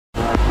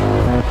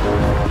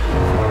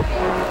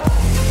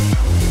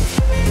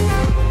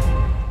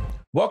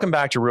Welcome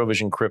back to Real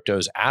Vision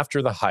Crypto's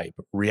After the Hype.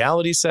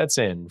 Reality sets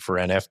in for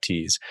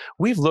NFTs.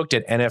 We've looked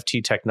at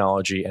NFT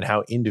technology and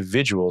how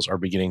individuals are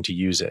beginning to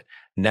use it.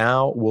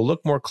 Now we'll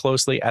look more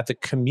closely at the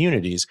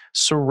communities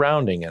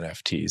surrounding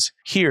NFTs.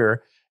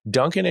 Here,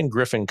 Duncan and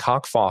Griffin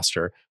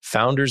Foster,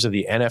 founders of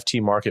the NFT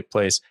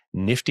marketplace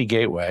Nifty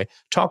Gateway,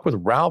 talk with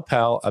Raoul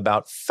Pal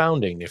about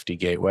founding Nifty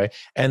Gateway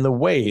and the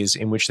ways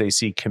in which they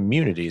see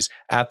communities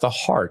at the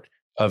heart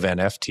of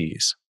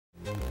NFTs.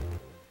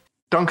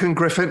 Duncan,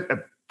 Griffin,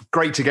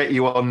 great to get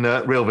you on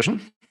Real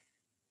Vision.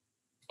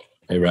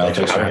 Hey, Raoul,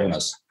 thanks for having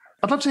us.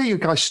 I'd love to hear you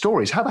guys'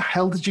 stories. How the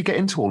hell did you get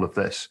into all of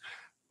this?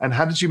 And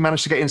how did you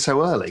manage to get in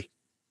so early?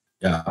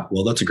 Yeah,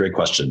 well, that's a great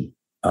question.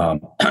 I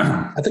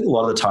think a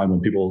lot of the time when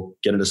people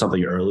get into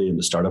something early in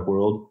the startup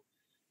world,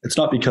 it's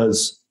not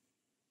because,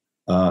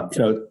 I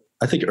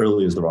think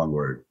early is the wrong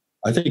word.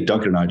 I think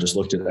Duncan and I just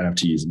looked at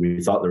NFTs and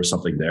we thought there was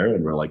something there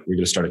and we're like, we're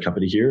going to start a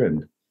company here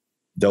and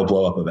they'll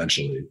blow up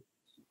eventually.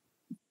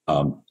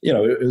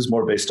 It was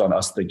more based on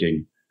us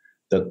thinking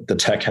that the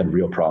tech had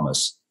real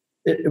promise.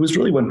 It was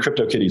really when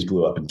CryptoKitties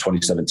blew up in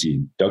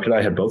 2017. Duncan and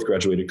I had both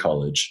graduated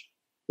college.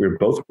 We were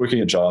both working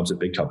at jobs at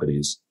big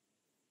companies.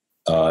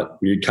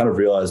 We kind of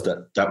realized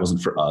that that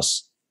wasn't for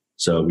us.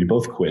 So we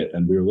both quit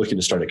and we were looking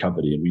to start a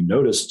company, and we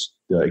noticed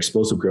the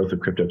explosive growth of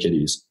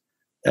CryptoKitties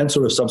and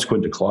sort of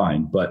subsequent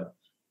decline. But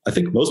I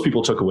think most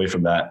people took away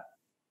from that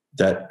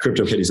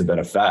CryptoKitties had been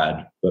a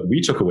fad, but we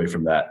took away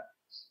from that,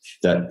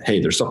 hey,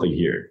 there's something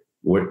here.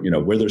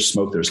 Where there's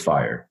smoke, there's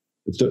fire.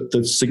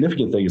 The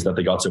significant thing is that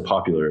they got so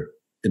popular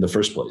in the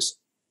first place.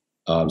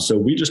 So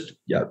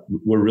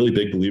we're really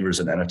big believers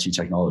in NFT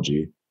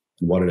technology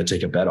and wanted to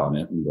take a bet on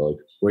it. And we're like,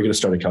 we're going to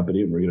start a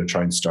company and we're going to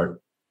try and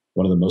start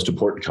one of the most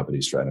important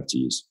companies for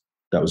NFTs.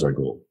 That was our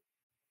goal.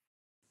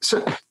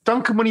 So,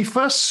 Duncan, when you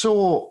first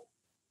saw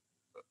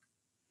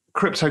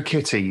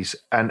CryptoKitties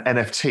and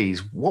NFTs,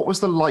 what was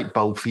the light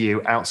bulb for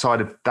you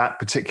outside of that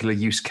particular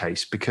use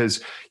case?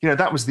 Because,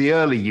 that was the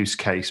early use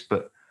case,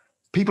 but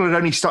people had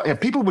only started,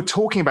 people were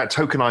talking about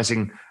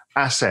tokenizing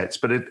assets,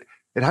 but it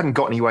hadn't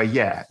got anywhere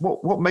yet.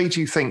 What made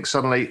you think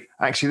suddenly,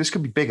 actually, this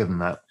could be bigger than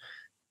that?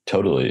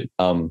 Totally.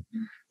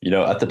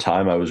 At the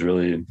time I was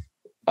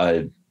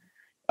I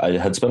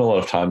had spent a lot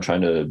of time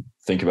trying to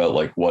think about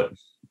like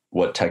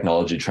what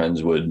technology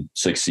trends would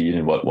succeed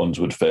and what ones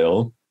would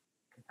fail.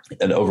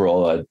 And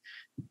overall,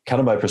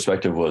 my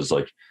perspective was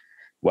like,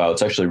 wow,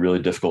 it's actually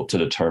really difficult to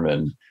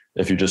determine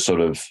if you just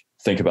sort of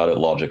think about it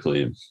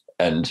logically.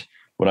 And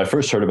when I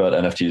first heard about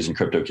NFTs and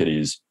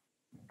CryptoKitties,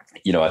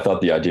 I thought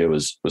the idea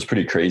was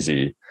pretty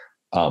crazy.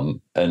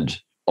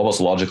 And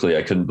almost logically,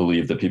 I couldn't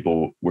believe that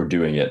people were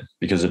doing it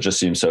because it just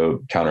seemed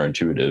so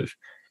counterintuitive.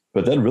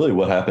 But then really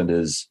what happened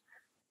is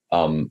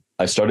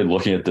I started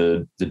looking at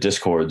the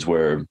discords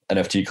where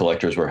NFT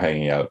collectors were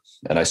hanging out.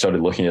 And I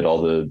started looking at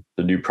all the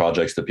new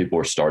projects that people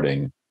were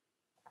starting.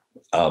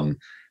 And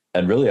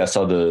really I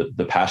saw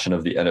the passion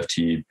of the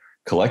NFT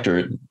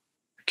collector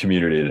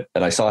community.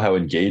 And I saw how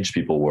engaged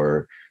people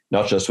were,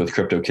 not just with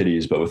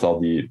CryptoKitties, but with all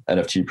the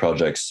NFT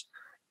projects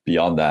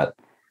beyond that.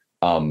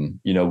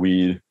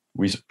 We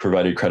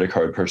provided credit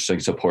card purchasing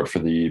support for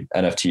the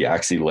NFT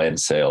Axie land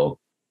sale,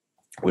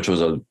 which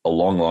was a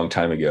long, long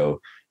time ago.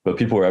 But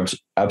people were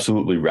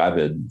absolutely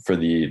rabid for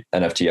the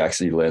NFT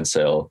Axie land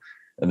sale,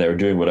 and they were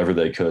doing whatever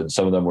they could.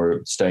 Some of them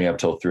were staying up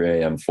till 3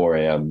 a.m., 4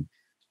 a.m.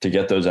 to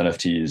get those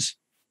NFTs.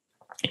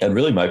 And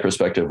really my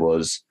perspective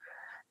was,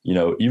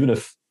 even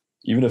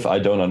if I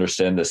don't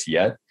understand this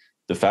yet,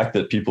 the fact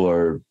that people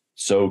are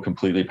so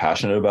completely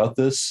passionate about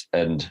this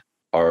and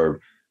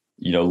are,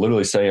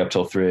 literally staying up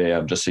till 3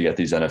 a.m. just to get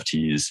these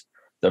NFTs,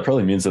 that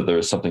probably means that there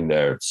is something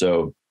there.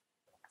 So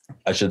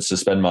I should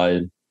suspend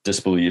my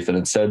disbelief and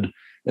instead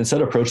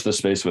approach the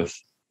space with,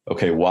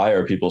 okay, why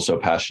are people so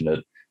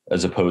passionate,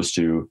 as opposed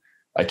to,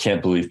 I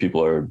can't believe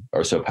people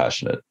are so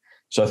passionate.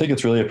 So I think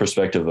it's really a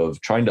perspective of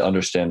trying to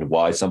understand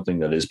why something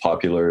that is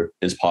popular,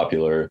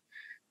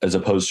 as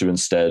opposed to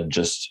instead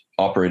just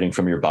operating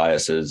from your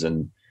biases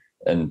and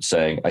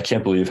saying, I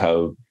can't believe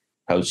how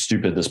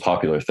stupid this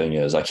popular thing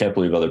is. I can't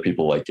believe other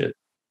people like it.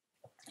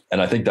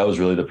 And I think that was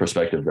really the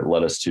perspective that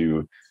led us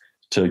to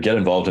get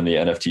involved in the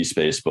NFT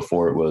space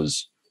before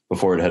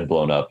it had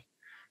blown up.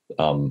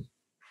 I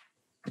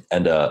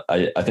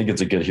think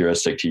it's a good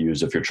heuristic to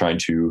use if you're trying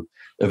to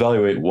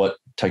evaluate what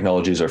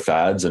technologies are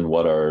fads and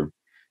what are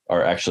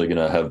actually going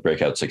to have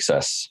breakout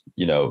success.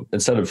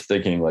 Instead of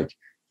thinking like,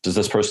 does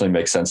this personally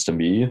make sense to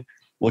me?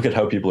 Look at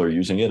how people are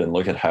using it and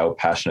look at how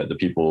passionate the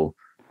people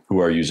who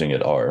are using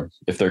it are.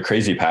 If they're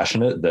crazy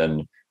passionate,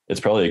 then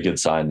it's probably a good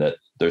sign that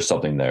there's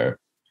something there.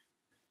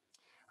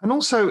 And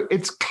also,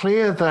 it's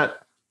clear that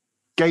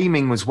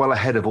gaming was well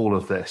ahead of all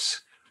of this.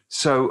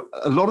 So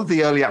a lot of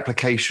the early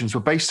applications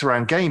were based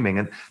around gaming,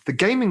 and the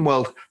gaming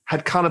world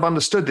had kind of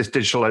understood this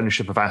digital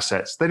ownership of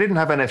assets. They didn't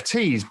have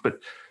NFTs,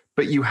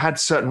 but you had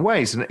certain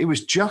ways, and it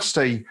was just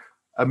a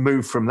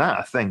move from that,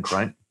 I think,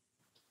 right?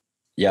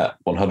 Yeah,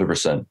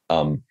 100%.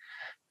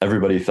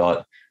 Everybody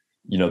thought,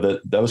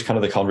 that was kind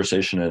of the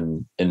conversation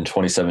in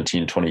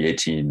 2017,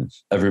 2018.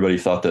 Everybody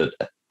thought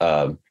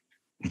that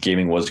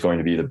gaming was going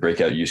to be the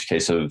breakout use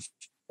case of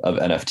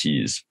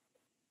NFTs.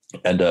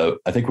 And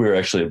I think we were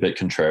actually a bit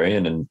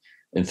contrarian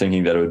in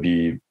thinking that it would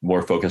be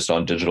more focused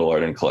on digital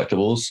art and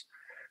collectibles.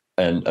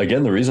 And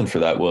again, the reason for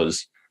that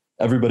was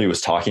everybody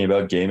was talking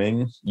about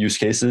gaming use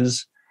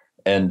cases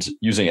and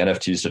using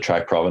NFTs to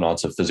track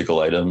provenance of physical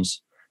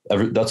items.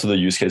 That's the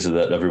use cases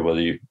that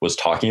everybody was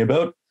talking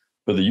about.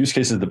 But the use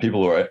cases that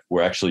people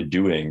were actually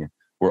doing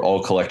were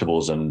all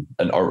collectibles and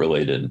art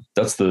related.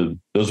 Those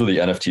were the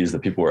NFTs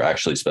that people were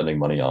actually spending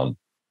money on.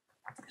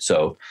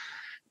 So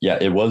yeah,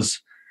 it was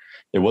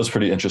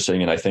pretty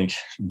interesting. And I think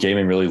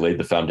gaming really laid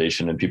the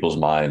foundation in people's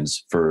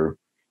minds for,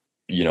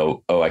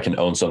 I can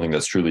own something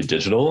that's truly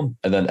digital.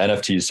 And then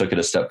NFTs took it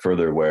a step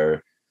further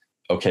where,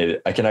 okay,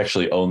 I can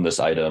actually own this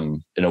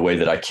item in a way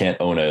that I can't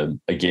own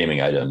a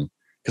gaming item.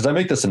 Because I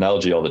make this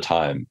analogy all the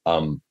time.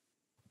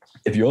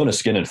 If you own a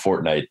skin in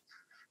Fortnite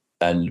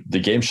and the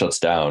game shuts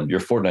down,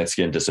 your Fortnite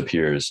skin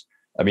disappears.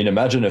 I mean,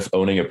 imagine if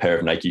owning a pair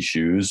of Nike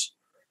shoes,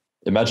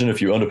 imagine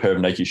if you owned a pair of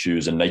Nike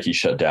shoes and Nike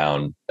shut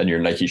down and your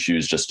Nike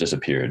shoes just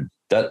disappeared.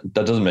 That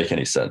doesn't make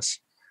any sense.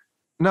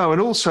 No, and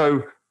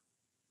also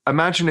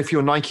imagine if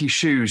your Nike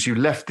shoes, you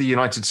left the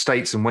United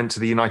States and went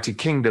to the United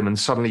Kingdom and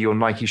suddenly your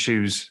Nike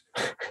shoes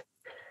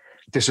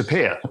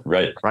disappear.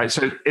 Right.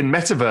 So in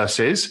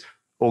metaverses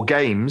or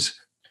games,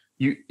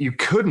 you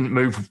couldn't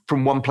move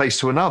from one place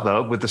to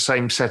another with the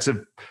same set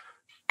of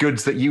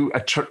goods that you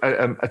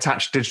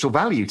attach digital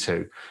value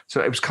to.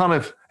 So it was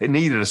it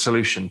needed a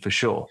solution for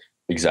sure.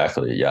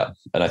 Exactly. Yeah.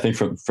 And I think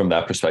from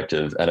that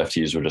perspective,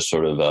 NFTs were just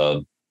sort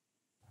of,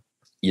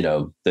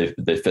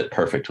 they fit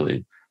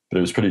perfectly, but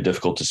it was pretty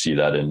difficult to see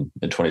that in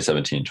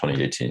 2017,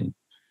 2018.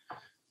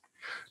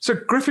 So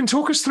Griffin,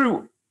 talk us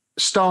through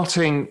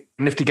starting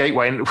Nifty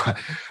Gateway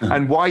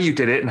and why you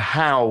did it and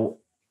how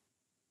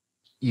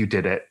you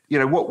did it.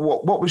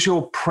 What was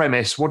your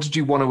premise? What did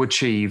you want to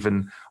achieve?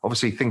 And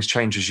obviously things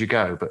change as you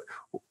go, but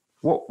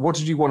what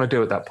did you want to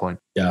do at that point?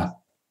 Yeah,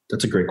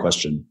 that's a great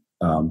question.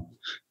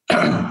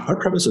 Our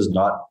premise has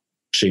not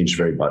changed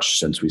very much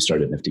since we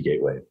started Nifty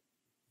Gateway.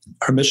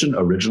 Our mission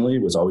originally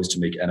was always to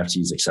make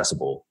NFTs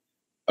accessible.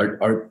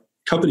 Our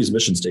company's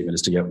mission statement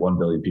is to get 1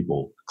 billion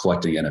people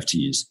collecting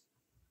NFTs.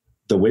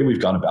 The way we've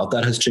gone about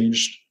that has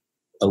changed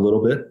a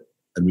little bit,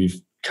 and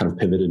we've kind of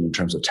pivoted in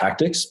terms of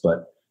tactics,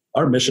 but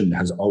our mission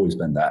has always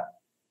been that.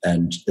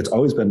 And it's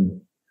always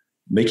been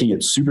making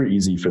it super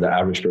easy for the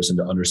average person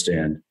to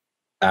understand,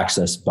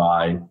 access,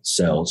 buy,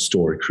 sell,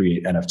 store,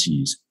 create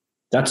NFTs.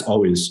 That's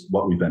always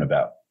what we've been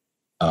about.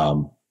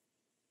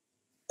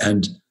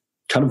 And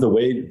kind of the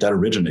way that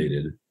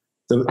originated,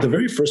 the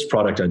very first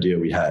product idea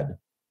we had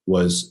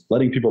was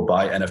letting people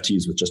buy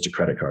NFTs with just a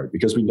credit card,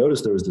 because we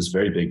noticed there was this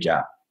very big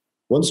gap.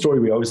 One story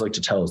we always like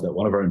to tell is that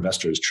one of our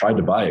investors tried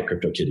to buy a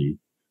CryptoKitty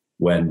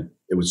when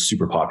it was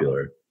super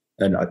popular.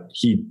 And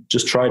he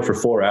just tried for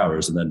 4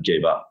 hours and then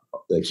gave up.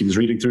 Like, he was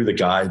reading through the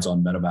guides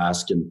on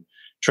MetaMask and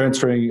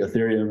transferring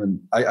Ethereum. And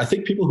I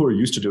think people who are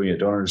used to doing it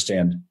don't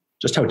understand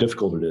just how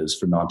difficult it is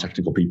for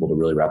non-technical people to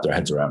really wrap their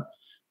heads around.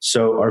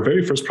 So our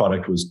very first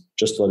product was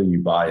just letting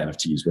you buy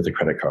NFTs with a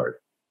credit card.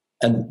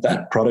 And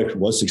that product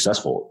was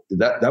successful.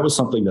 That was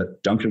something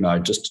that Duncan and I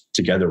just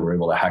together were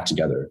able to hack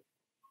together.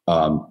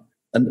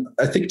 And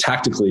I think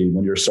tactically,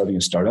 when you're starting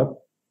a startup,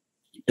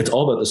 it's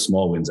all about the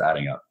small wins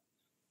adding up.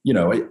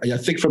 I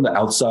think from the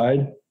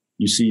outside,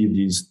 you see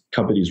these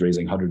companies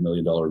raising $100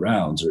 million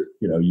rounds, or,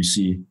 you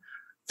see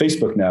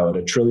Facebook now at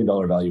 $1 trillion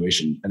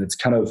valuation. And it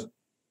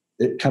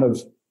kind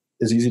of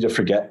is easy to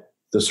forget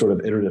the sort of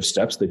iterative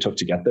steps they took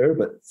to get there.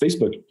 But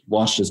Facebook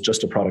launched as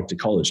just a product to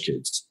college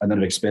kids, and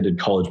then it expanded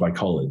college by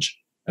college.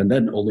 And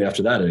then only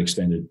after that, it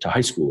expanded to high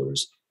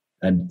schoolers.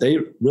 And they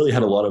really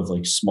had a lot of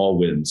small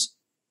wins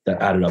that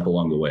added up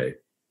along the way.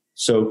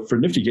 So for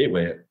Nifty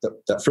Gateway,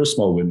 that first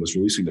small win was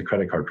releasing the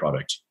credit card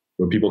product,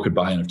 where people could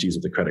buy NFTs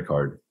with the credit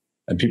card,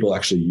 and people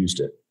actually used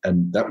it.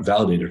 And that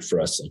validated for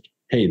us,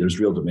 hey, there's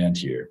real demand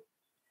here.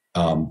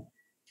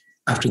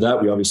 After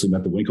that, we obviously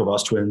met the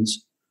Winklevoss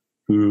twins,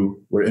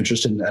 who were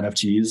interested in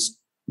NFTs.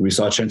 We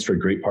saw a chance for a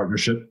great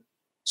partnership.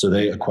 So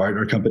they acquired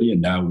our company,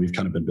 and now we've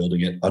kind of been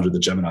building it under the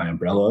Gemini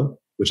umbrella,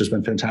 which has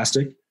been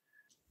fantastic.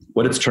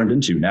 What it's turned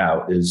into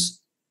now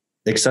is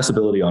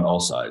accessibility on all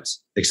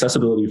sides.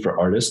 Accessibility for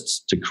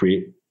artists to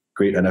create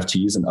great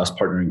NFTs and us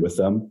partnering with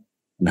them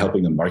and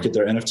helping them market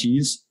their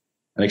NFTs,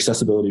 and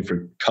accessibility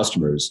for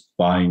customers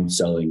buying,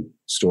 selling,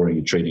 storing,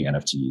 and trading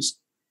NFTs.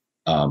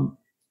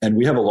 And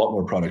we have a lot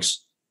more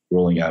products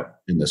rolling out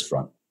in this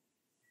front.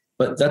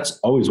 But that's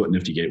always what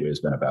Nifty Gateway has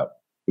been about.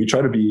 We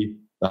try to be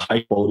the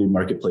high quality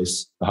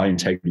marketplace, the high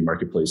integrity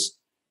marketplace,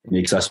 and the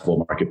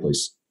accessible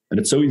marketplace. And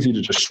it's so easy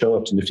to just show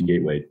up to Nifty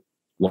Gateway,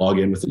 log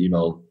in with an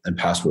email and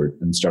password,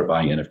 and start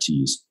buying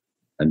NFTs.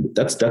 And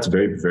that's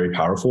very, very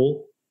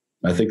powerful.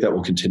 And I think that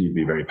will continue to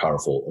be very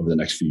powerful over the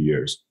next few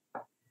years,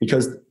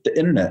 because the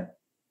internet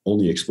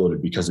only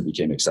exploded because it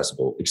became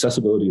accessible.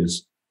 Accessibility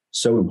is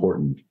so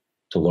important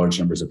to large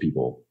numbers of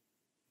people.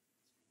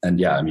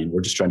 And yeah,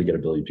 we're just trying to get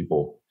 1 billion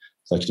people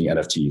collecting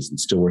NFTs and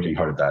still working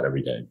hard at that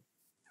every day.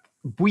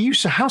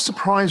 How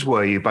surprised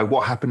were you by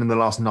what happened in the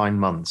last 9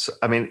 months?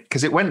 I mean,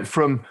 because it went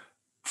from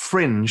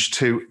fringe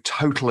to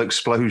total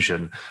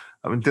explosion.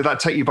 I mean, did that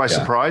take you by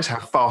surprise, how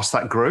fast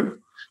that grew?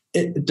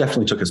 It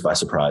definitely took us by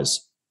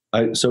surprise.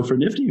 So for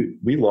Nifty,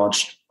 we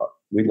launched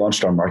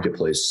our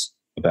marketplace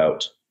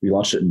we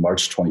launched it in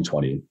March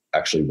 2020,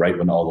 actually right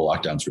when all the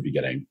lockdowns were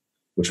beginning,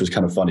 which was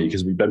kind of funny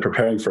because we've been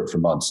preparing for it for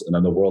months, and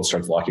then the world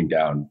starts locking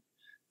down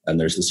and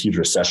there's this huge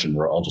recession.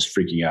 We're all just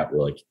freaking out.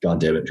 We're like,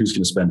 God damn it, who's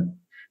going to spend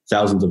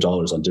thousands of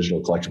dollars on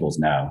digital collectibles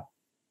now?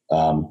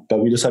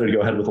 But we decided to go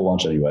ahead with the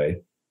launch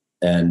anyway.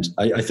 And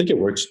I think it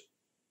worked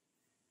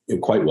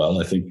quite well.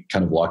 I think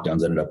kind of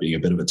lockdowns ended up being a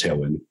bit of a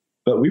tailwind,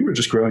 but we were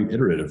just growing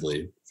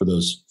iteratively for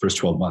those first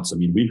 12 months. I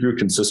mean, we grew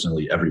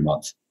consistently every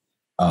month.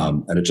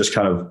 And it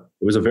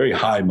was a very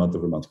high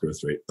month-over-month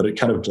growth rate, but it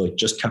kind of like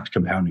just kept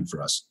compounding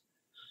for us.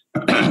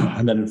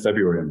 And then in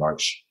February and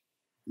March,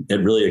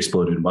 it really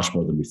exploded much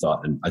more than we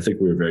thought. And I think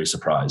we were very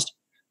surprised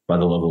by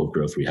the level of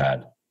growth we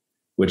had,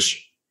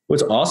 which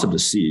was awesome to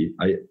see.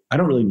 I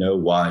don't really know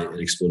why it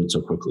exploded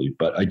so quickly,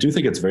 but I do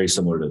think it's very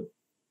similar to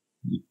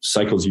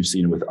cycles you've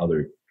seen with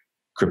other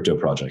crypto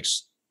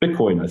projects.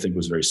 Bitcoin, I think,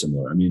 was very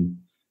similar. I mean,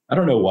 I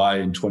don't know why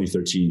in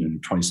 2013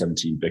 and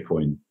 2017,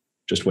 Bitcoin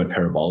just went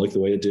parabolic the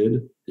way it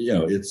did. You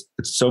know, it's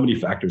so many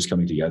factors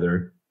coming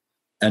together.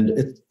 And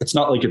it's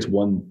not like it's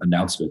one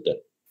announcement that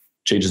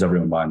changes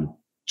everyone's mind.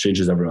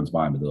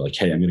 And they're like,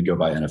 hey, I'm going to go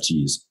buy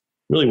NFTs.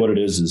 Really what it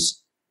is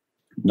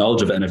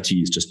knowledge of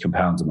NFTs just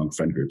compounds among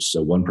friend groups.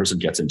 So one person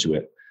gets into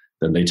it,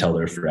 then they tell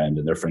their friend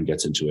and their friend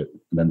gets into it.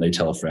 And then they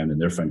tell a friend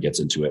and their friend gets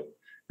into it.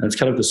 And it's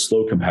kind of this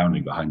slow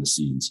compounding behind the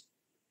scenes.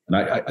 And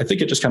I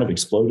think it just kind of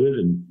exploded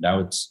and now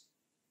it's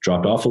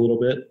dropped off a little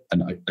bit.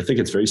 And I think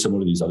it's very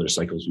similar to these other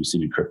cycles we've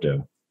seen in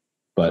crypto.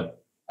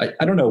 But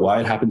I don't know why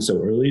it happened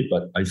so early,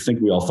 but I think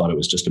we all thought it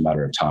was just a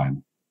matter of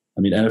time.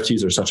 I mean,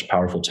 NFTs are such a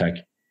powerful tech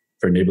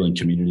for enabling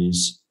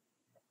communities,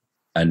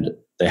 and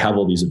they have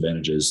all these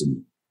advantages.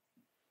 And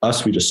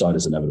we just saw it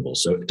as inevitable.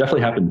 So it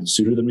definitely happened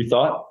sooner than we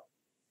thought,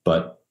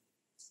 but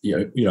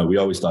you know, we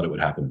always thought it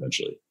would happen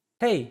eventually.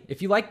 Hey,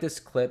 if you like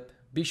this clip,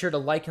 be sure to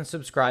like and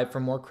subscribe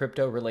for more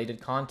crypto-related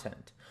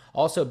content.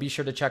 Also, be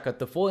sure to check out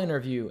the full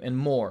interview and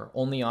more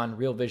only on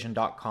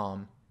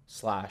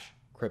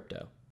realvision.com/crypto.